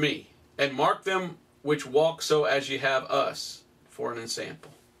together of me, and mark them which walk so as ye have us for an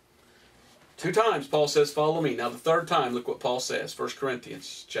ensample. 2 times Paul says, follow me. Now the third time, look what Paul says. 1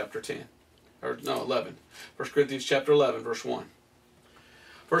 Corinthians chapter 10. Or no, 11. 1 Corinthians chapter 11, verse 1.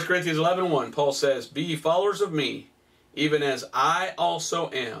 1 Corinthians 11:1, Paul says, be ye followers of me, even as I also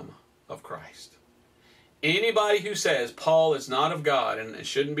am of Christ. Anybody who says Paul is not of God and it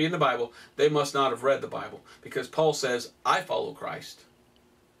shouldn't be in the Bible, they must not have read the Bible. Because Paul says, I follow Christ,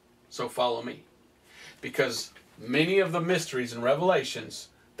 so follow me. Because many of the mysteries and revelations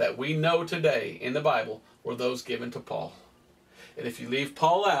that we know today in the Bible were those given to Paul. And if you leave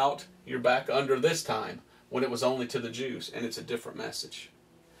Paul out, you're back under this time when it was only to the Jews, and it's a different message.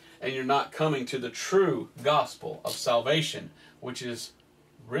 And you're not coming to the true gospel of salvation, which is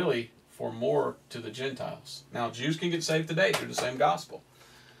really for more to the Gentiles. Now, Jews can get saved today through the same gospel,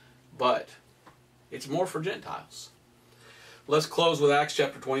 but it's more for Gentiles. Let's close with Acts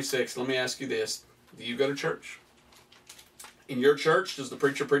chapter 26. Let me ask you this. Do you go to church? In your church, does the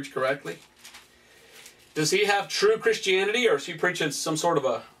preacher preach correctly? Does he have true Christianity, or is he preaching some sort of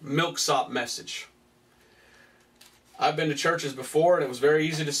a milksop message? I've been to churches before, and it was very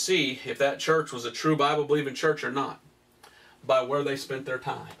easy to see if that church was a true Bible-believing church or not by where they spent their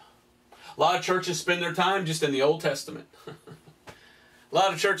time. A lot of churches spend their time just in the Old Testament. A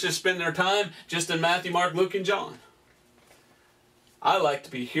lot of churches spend their time just in Matthew, Mark, Luke, and John. I like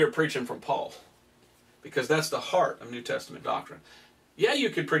to be here preaching from Paul, because that's the heart of New Testament doctrine. Yeah, you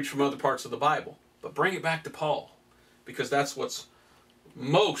could preach from other parts of the Bible, but bring it back to Paul, because that's what's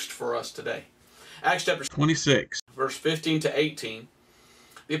most for us today. Acts chapter 26, verse 15 to 18.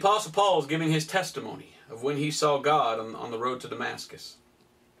 The Apostle Paul is giving his testimony of when he saw God on the road to Damascus.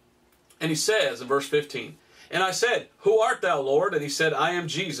 And he says in verse 15, and I said, who art thou, Lord? And he said, I am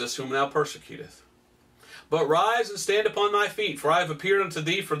Jesus, whom thou persecutest. But rise and stand upon thy feet, for I have appeared unto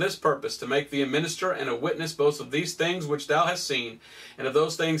thee for this purpose, to make thee a minister and a witness both of these things which thou hast seen, and of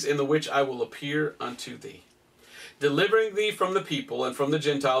those things in the which I will appear unto thee, delivering thee from the people and from the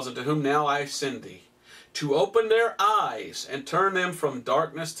Gentiles, unto whom now I send thee, to open their eyes and turn them from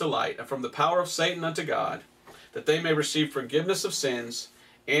darkness to light, and from the power of Satan unto God, that they may receive forgiveness of sins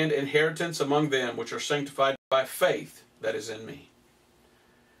and inheritance among them which are sanctified by faith that is in me.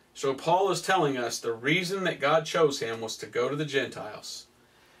 So Paul is telling us the reason that God chose him was to go to the Gentiles,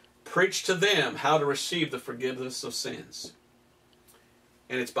 preach to them how to receive the forgiveness of sins.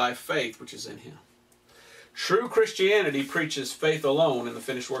 And it's by faith which is in him. True Christianity preaches faith alone in the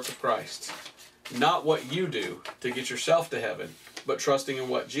finished work of Christ. Not what you do to get yourself to heaven, but trusting in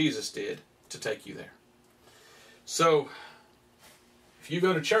what Jesus did to take you there. So, if you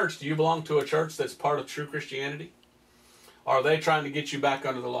go to church, do you belong to a church that's part of true Christianity? Or are they trying to get you back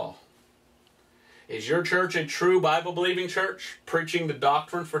under the law? Is your church a true Bible-believing church, preaching the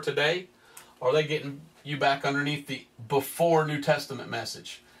doctrine for today? Or are they getting you back underneath the before New Testament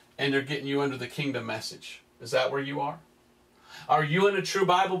message, and they're getting you under the kingdom message? Is that where you are? Are you in a true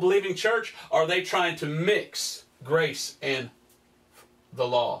Bible-believing church? Or are they trying to mix grace and the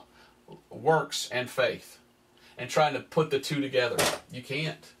law, works and faith, and trying to put the two together? You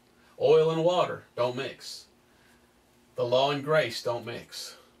can't. Oil and water don't mix. The law and grace don't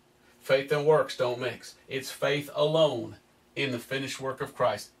mix. Faith and works don't mix. It's faith alone in the finished work of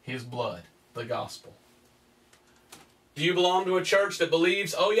Christ, His blood, the gospel. Do you belong to a church that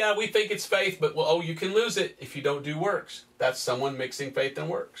believes, oh yeah, we think it's faith, but well, oh, you can lose it if you don't do works? That's someone mixing faith and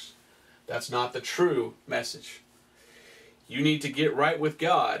works. That's not the true message. You need to get right with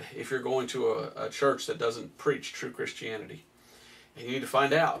God if you're going to a church that doesn't preach true Christianity. And you need to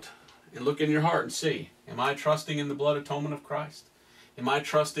find out and look in your heart and see, am I trusting in the blood atonement of Christ? Am I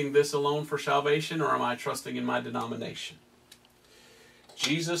trusting this alone for salvation, or am I trusting in my denomination?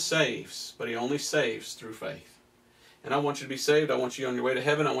 Jesus saves, but He only saves through faith. And I want you to be saved. I want you on your way to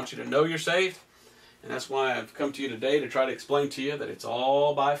heaven. I want you to know you're saved. And that's why I've come to you today to try to explain to you that it's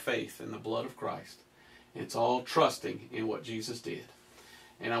all by faith in the blood of Christ. It's all trusting in what Jesus did.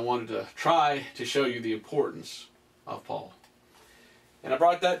 And I wanted to try to show you the importance of Paul. And I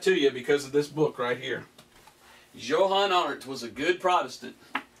brought that to you because of this book right here. Johann Arndt was a good Protestant,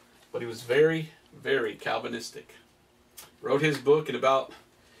 but he was very, very Calvinistic. Wrote his book in about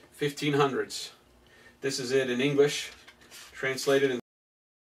 1500s. This is it in English, translated in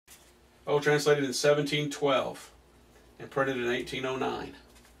 1712 and printed in 1809.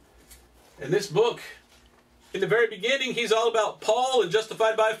 And this book, in the very beginning, he's all about Paul and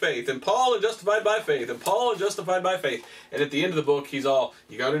justified by faith, and Paul and justified by faith, and Paul and justified by faith. And at the end of the book, he's all,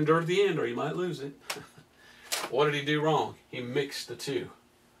 you got to endure to the end or you might lose it. What did he do wrong? He mixed the two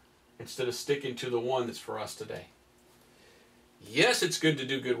instead of sticking to the one that's for us today. Yes, it's good to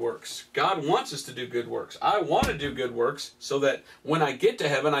do good works. God wants us to do good works. I want to do good works so that when I get to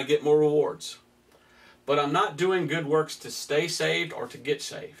heaven, I get more rewards. But I'm not doing good works to stay saved or to get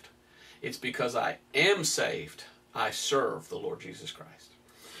saved. It's because I am saved, I serve the Lord Jesus Christ.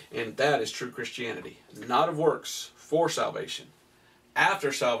 And that is true Christianity. Not of works for salvation.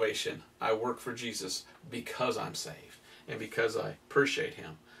 After salvation, I work for Jesus because I'm saved and because I appreciate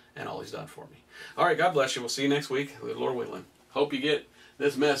Him and all He's done for me. All right, God bless you. We'll see you next week, Lord willing. Hope you get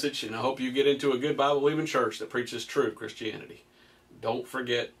this message, and I hope you get into a good Bible-believing church that preaches true Christianity. Don't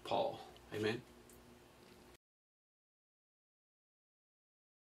forget Paul. Amen.